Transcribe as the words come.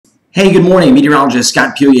Hey, good morning. Meteorologist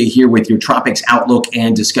Scott Puglia here with your Tropics Outlook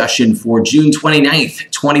and discussion for June 29th,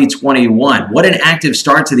 2021. What an active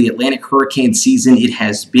start to the Atlantic hurricane season it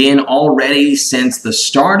has been already since the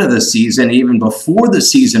start of the season. Even before the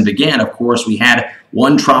season began, of course, we had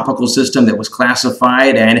one tropical system that was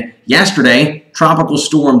classified, and yesterday, Tropical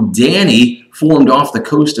Storm Danny formed off the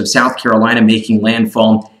coast of South Carolina, making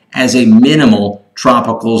landfall as a minimal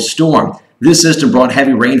tropical storm. This system brought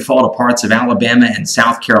heavy rainfall to parts of Alabama and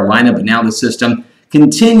South Carolina, but now the system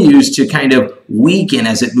continues to kind of weaken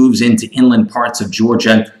as it moves into inland parts of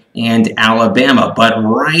Georgia and Alabama. But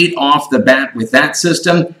right off the bat with that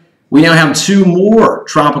system, we now have two more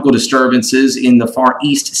tropical disturbances in the far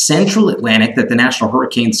east central Atlantic that the National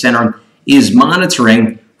Hurricane Center is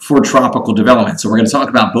monitoring for tropical development. So we're going to talk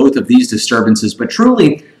about both of these disturbances, but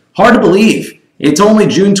truly hard to believe. It's only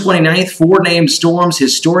June 29th, four named storms.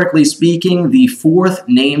 Historically speaking, the fourth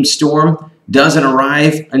named storm doesn't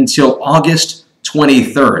arrive until August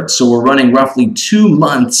 23rd. So we're running roughly 2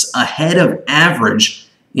 months ahead of average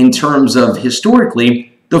in terms of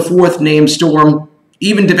historically the fourth named storm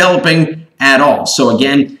even developing at all. So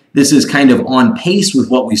again, this is kind of on pace with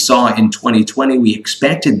what we saw in 2020. We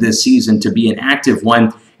expected this season to be an active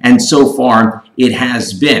one, and so far it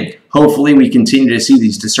has been. Hopefully, we continue to see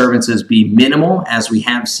these disturbances be minimal, as we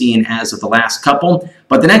have seen as of the last couple.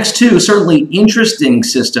 But the next two, certainly interesting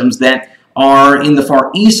systems that are in the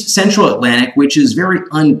far east central Atlantic, which is very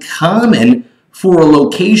uncommon for a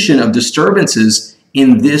location of disturbances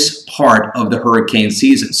in this part of the hurricane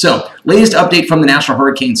season. So, latest update from the National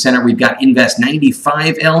Hurricane Center, we've got Invest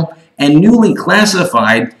 95L and newly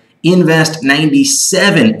classified Invest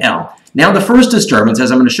 97L. Now, the first disturbance, as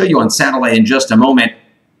I'm going to show you on satellite in just a moment,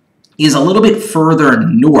 is a little bit further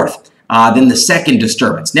north than the second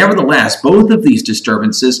disturbance. Nevertheless, both of these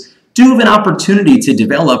disturbances do have an opportunity to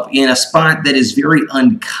develop in a spot that is very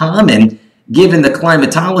uncommon given the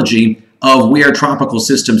climatology of where tropical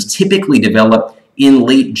systems typically develop in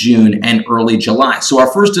late June and early July. So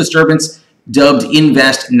our first disturbance, dubbed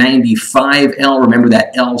Invest 95L, remember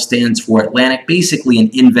that L stands for Atlantic. Basically, an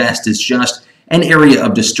invest is just an area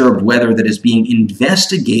of disturbed weather that is being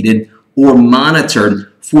investigated or monitored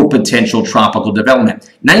for potential tropical development.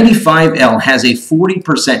 95L has a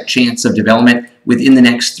 40% chance of development within the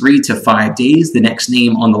next 3 to 5 days. The next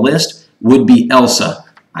name on the list would be Elsa.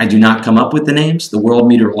 I do not come up with the names. The World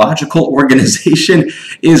Meteorological Organization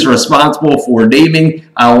is responsible for naming.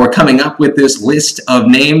 We're coming up with this list of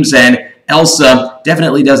names, and Elsa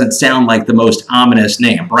definitely doesn't sound like the most ominous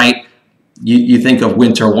name, right? You think of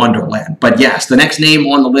Winter Wonderland. But yes, the next name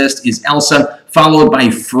on the list is Elsa, followed by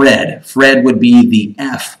Fred. Fred would be the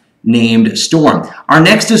F named storm. Our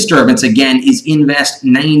next disturbance, again, is Invest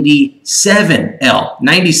 97L.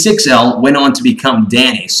 96L went on to become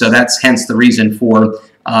Danny, so that's hence the reason for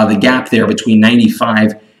the gap there between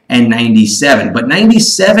 95 and 97. But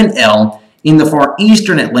 97L in the far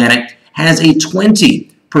eastern Atlantic has a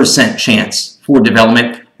 20% chance for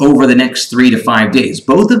development over the next 3 to 5 days.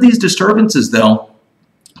 Both of these disturbances, though,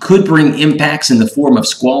 could bring impacts in the form of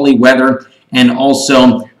squally weather and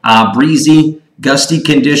also breezy, gusty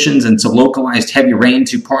conditions and some localized heavy rain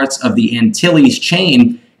to parts of the Antilles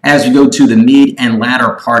chain as we go to the mid and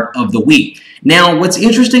latter part of the week. Now, what's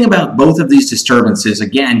interesting about both of these disturbances,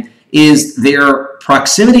 again, is their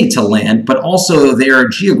proximity to land, but also their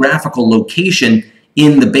geographical location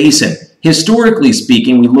in the basin. Historically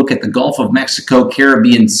speaking, we look at the Gulf of Mexico,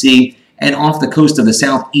 Caribbean Sea, and off the coast of the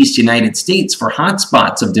southeast United States for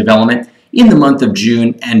hotspots of development in the month of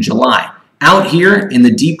June and July. Out here in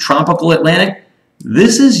the deep tropical Atlantic,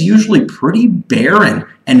 this is usually pretty barren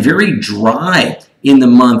and very dry in the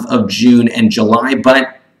month of June and July,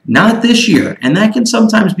 but not this year. And that can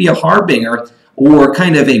sometimes be a harbinger or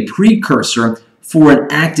kind of a precursor for an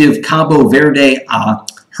active Cabo Verde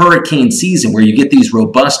hurricane season, where you get these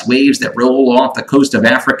robust waves that roll off the coast of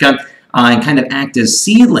Africa and kind of act as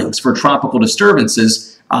seedlings for tropical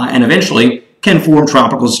disturbances and eventually can form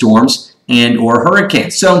tropical storms and or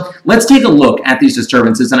hurricanes. So let's take a look at these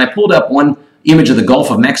disturbances, and I pulled up one image of the Gulf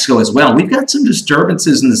of Mexico as well. We've got some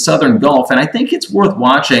disturbances in the southern Gulf, and I think it's worth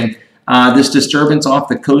watching this disturbance off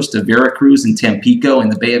the coast of Veracruz and Tampico in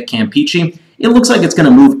the Bay of Campeche. It looks like it's going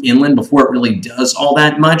to move inland before it really does all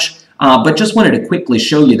that much. But just wanted to quickly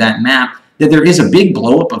show you that map, that there is a big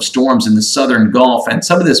blowup of storms in the southern Gulf, and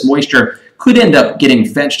some of this moisture could end up getting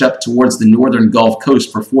fetched up towards the northern Gulf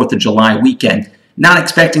Coast for 4th of July weekend. Not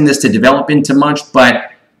expecting this to develop into much,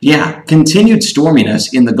 but yeah, continued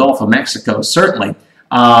storminess in the Gulf of Mexico, certainly.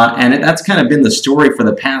 And that's kind of been the story for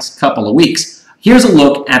the past couple of weeks. Here's a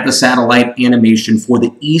look at the satellite animation for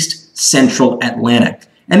the east central Atlantic.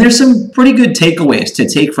 And there's some pretty good takeaways to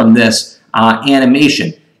take from this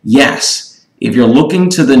animation. Yes, if you're looking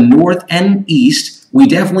to the north and east, we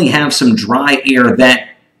definitely have some dry air that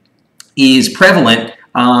is prevalent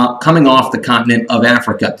coming off the continent of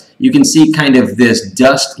Africa. You can see kind of this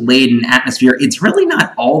dust-laden atmosphere. It's really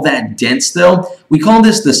not all that dense, though. We call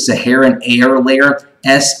this the Saharan air layer,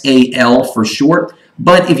 SAL for short.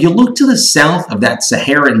 But if you look to the south of that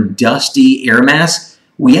Saharan dusty air mass,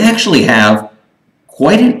 we actually have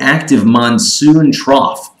quite an active monsoon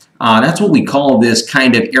trough. That's what we call this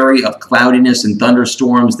kind of area of cloudiness and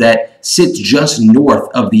thunderstorms that sits just north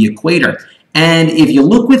of the equator. And if you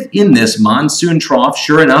look within this monsoon trough,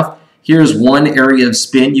 sure enough, here's one area of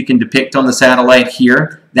spin you can depict on the satellite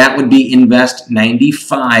here. That would be Invest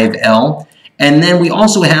 95L. And then we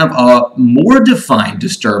also have a more defined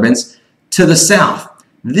disturbance to the south.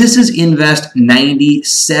 This is Invest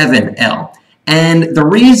 97L. And the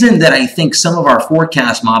reason that I think some of our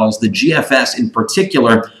forecast models, the GFS in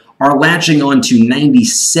particular, are latching on to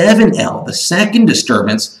 97L, the second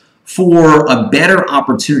disturbance, for a better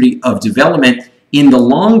opportunity of development in the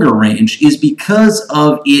longer range is because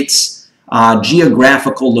of its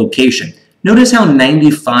geographical location. Notice how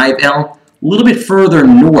 95L, a little bit further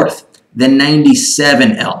north than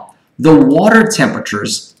 97L. The water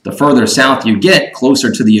temperatures, the further south you get,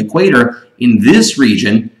 closer to the equator, in this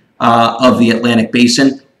region of the Atlantic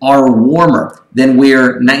Basin, are warmer than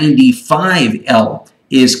where 95L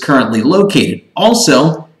is currently located.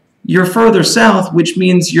 Also, you're further south, which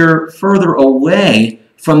means you're further away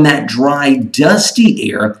from that dry,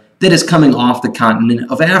 dusty air that is coming off the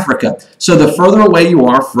continent of Africa. So the further away you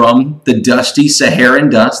are from the dusty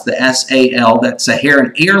Saharan dust, the SAL, that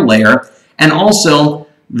Saharan air layer, and also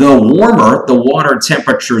the warmer the water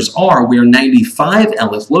temperatures are where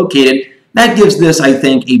 95L is located, that gives this, I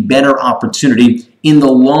think, a better opportunity in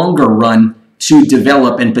the longer run to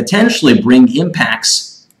develop and potentially bring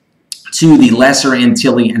impacts to the Lesser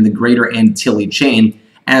Antilles and the Greater Antilles chain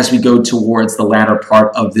as we go towards the latter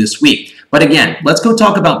part of this week. But again, let's go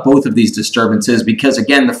talk about both of these disturbances because,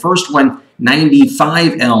 again, the first one,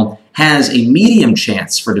 95L, has a medium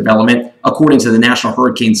chance for development, according to the National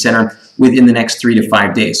Hurricane Center, within the next 3 to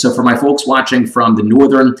 5 days. So for my folks watching from the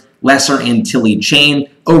northern Lesser Antilles chain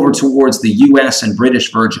over towards the U.S. and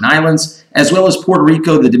British Virgin Islands, as well as Puerto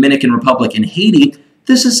Rico, the Dominican Republic, and Haiti,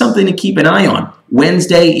 this is something to keep an eye on.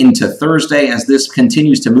 Wednesday into Thursday, as this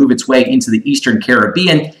continues to move its way into the Eastern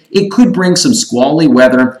Caribbean, it could bring some squally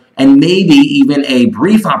weather and maybe even a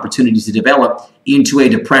brief opportunity to develop into a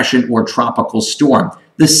depression or tropical storm.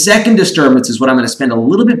 The second disturbance is what I'm going to spend a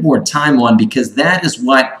little bit more time on because that is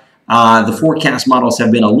what the forecast models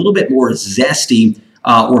have been a little bit more zesty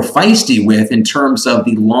or feisty with in terms of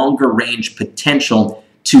the longer range potential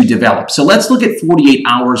to develop. So let's look at 48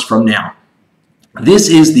 hours from now. This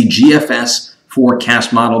is the GFS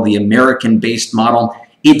forecast model, the American-based model.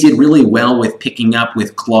 It did really well with picking up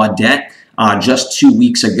with Claudette just 2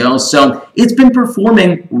 weeks ago. So it's been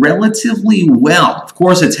performing relatively well. Of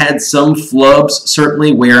course, it's had some flubs,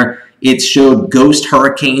 certainly, where it showed ghost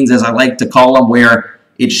hurricanes, as I like to call them, where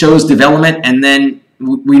it shows development and then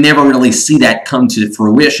we never really see that come to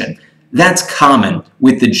fruition. That's common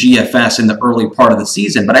with the GFS in the early part of the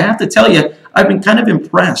season. But I have to tell you, I've been kind of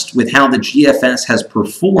impressed with how the GFS has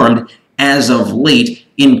performed as of late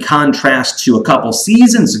in contrast to a couple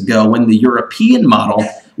seasons ago when the European model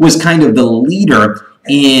was kind of the leader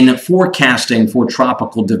in forecasting for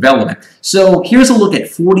tropical development. So here's a look at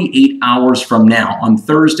 48 hours from now on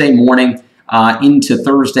Thursday morning into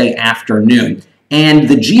Thursday afternoon. And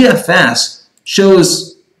the GFS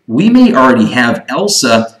shows we may already have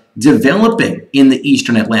Elsa developing in the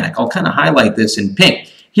Eastern Atlantic. I'll kind of highlight this in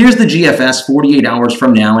pink. Here's the GFS 48 hours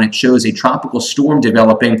from now, and it shows a tropical storm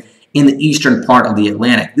developing in the eastern part of the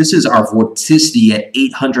Atlantic. This is our vorticity at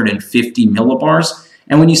 850 millibars.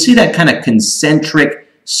 And when you see that kind of concentric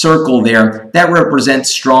circle there, that represents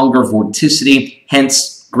stronger vorticity,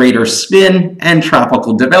 hence greater spin and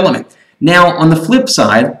tropical development. Now, on the flip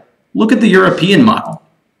side, look at the European model.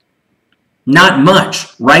 Not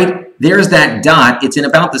much, right? There's that dot. It's in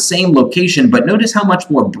about the same location, but notice how much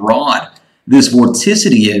more broad this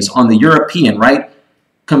vorticity is on the European, right,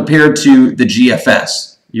 compared to the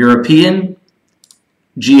GFS. European,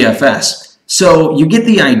 GFS. So you get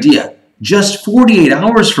the idea. Just 48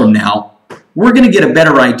 hours from now, we're going to get a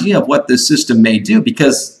better idea of what this system may do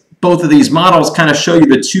because both of these models kind of show you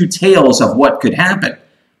the two tails of what could happen.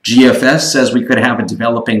 GFS says we could have a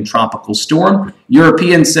developing tropical storm.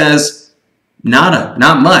 European says nada,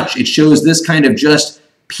 not much. It shows this kind of just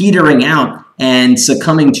petering out and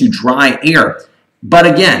succumbing to dry air. But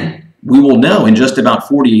again, we will know in just about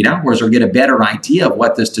 48 hours or get a better idea of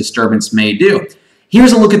what this disturbance may do.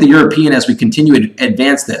 Here's a look at the European as we continue to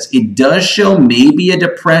advance this. It does show maybe a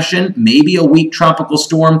depression, maybe a weak tropical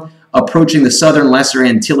storm approaching the southern Lesser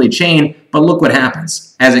Antilles chain, but look what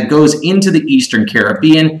happens. As it goes into the eastern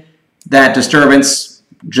Caribbean, that disturbance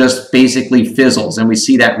just basically fizzles, and we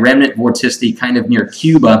see that remnant vorticity kind of near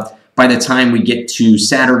Cuba by the time we get to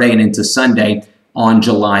Saturday and into Sunday on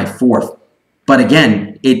July 4th. But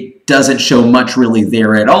again, it doesn't show much really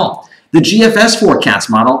there at all. The GFS forecast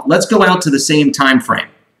model, let's go out to the same time frame,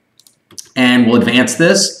 and we'll advance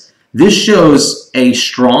this. This shows a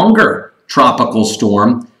stronger tropical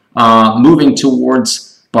storm moving towards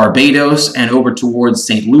Barbados and over towards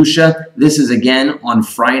St. Lucia. This is again on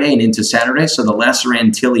Friday and into Saturday, so the Lesser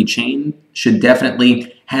Antilles chain should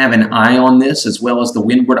definitely have an eye on this, as well as the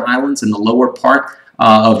Windward Islands and the lower part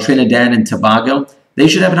of Trinidad and Tobago. They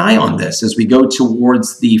should have an eye on this as we go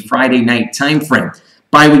towards the Friday night time frame.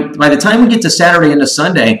 By the time we get to Saturday into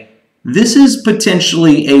Sunday, this is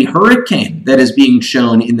potentially a hurricane that is being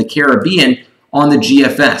shown in the Caribbean on the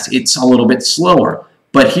GFS. It's a little bit slower.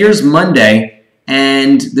 But here's Monday,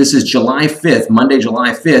 and this is July 5th, Monday,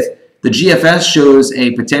 July 5th. The GFS shows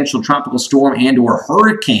a potential tropical storm and or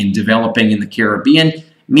hurricane developing in the Caribbean.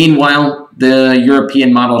 Meanwhile, the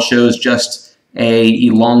European model shows just a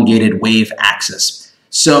elongated wave axis.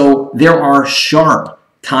 So there are sharp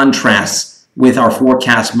contrasts with our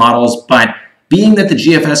forecast models, but being that the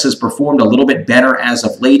GFS has performed a little bit better as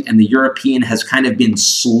of late and the European has kind of been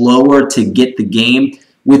slower to get the game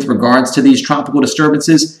with regards to these tropical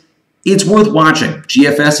disturbances, it's worth watching.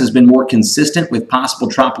 GFS has been more consistent with possible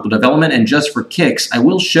tropical development, and just for kicks, I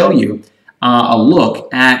will show you a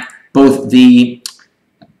look at both the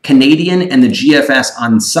Canadian and the GFS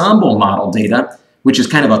ensemble model data, which is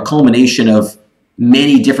kind of a culmination of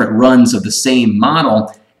many different runs of the same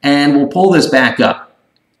model. And we'll pull this back up.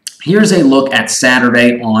 Here's a look at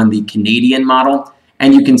Saturday on the Canadian model,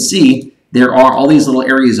 and you can see there are all these little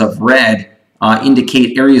areas of red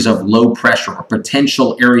indicate areas of low pressure or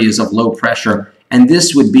potential areas of low pressure, and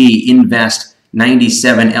this would be Invest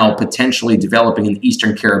 97L potentially developing in the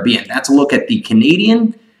Eastern Caribbean. That's a look at the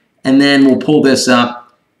Canadian, and then we'll pull this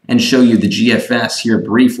up and show you the GFS here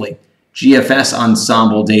briefly. GFS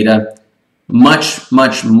ensemble data,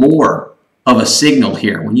 much more of a signal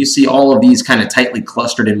here. When you see all of these kind of tightly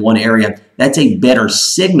clustered in one area, that's a better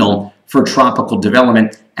signal for tropical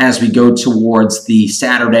development as we go towards the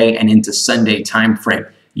Saturday and into Sunday time frame.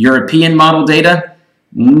 European model data,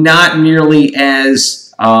 not nearly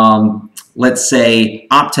as, let's say,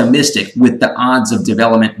 optimistic with the odds of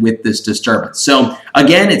development with this disturbance. So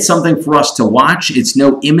again, it's something for us to watch. It's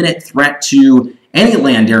no imminent threat to any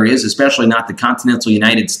land areas, especially not the continental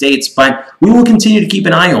United States, but we will continue to keep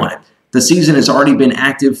an eye on it. The season has already been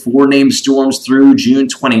active for named storms through June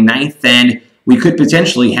 29th, and we could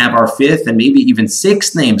potentially have our 5th and maybe even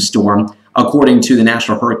 6th named storm, according to the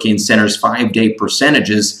National Hurricane Center's 5-day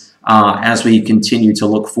percentages, as we continue to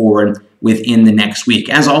look forward within the next week.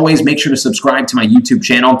 As always, make sure to subscribe to my YouTube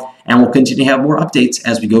channel, and we'll continue to have more updates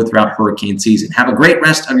as we go throughout hurricane season. Have a great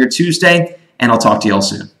rest of your Tuesday, and I'll talk to you all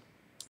soon.